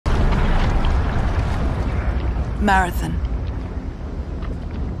Marathon.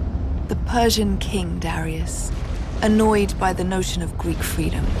 The Persian king Darius, annoyed by the notion of Greek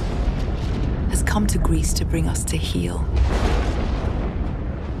freedom, has come to Greece to bring us to heel.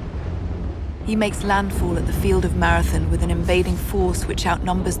 He makes landfall at the field of Marathon with an invading force which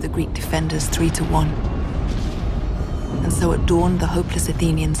outnumbers the Greek defenders 3-1. And so at dawn, the hopeless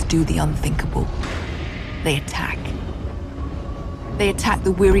Athenians do the unthinkable. They attack. They attack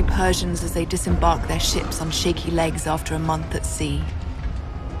the weary Persians as they disembark their ships on shaky legs after a month at sea.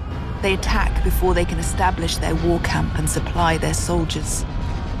 They attack before they can establish their war camp and supply their soldiers.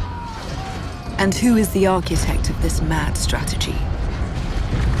 And who is the architect of this mad strategy?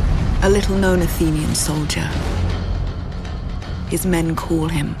 A little-known Athenian soldier. His men call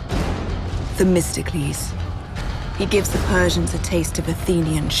him Themistocles. He gives the Persians a taste of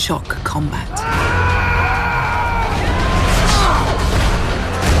Athenian shock combat.